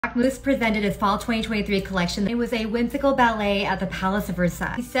Jacquemus presented his fall 2023 collection. It was a whimsical ballet at the Palace of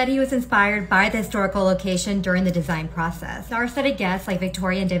Versailles. He said he was inspired by the historical location during the design process. Star-studded guests like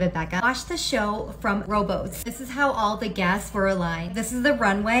Victoria and David Beckham watched the show from rowboats. This is how all the guests were aligned. This is the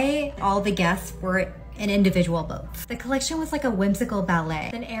runway. All the guests were in individual boats. The collection was like a whimsical ballet,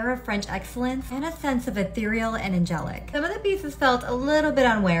 an air of French excellence and a sense of ethereal and angelic. Some of the pieces felt a little bit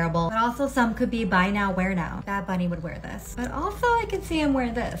unwearable, but also some could be buy now, wear now. Bad Bunny would wear this. But also I could see him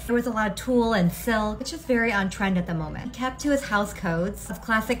wear this. There was a lot of tulle and silk, which is very on trend at the moment. He kept to his house codes of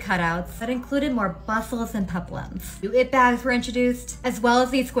classic cutouts that included more bustles and peplums. New it bags were introduced, as well as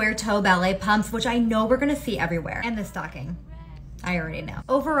these square toe ballet pumps, which I know we're gonna see everywhere. And the stocking. I already know.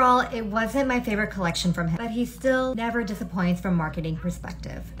 Overall, it wasn't my favorite collection from him, but he still never disappoints from a marketing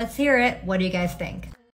perspective. Let's hear it. What do you guys think?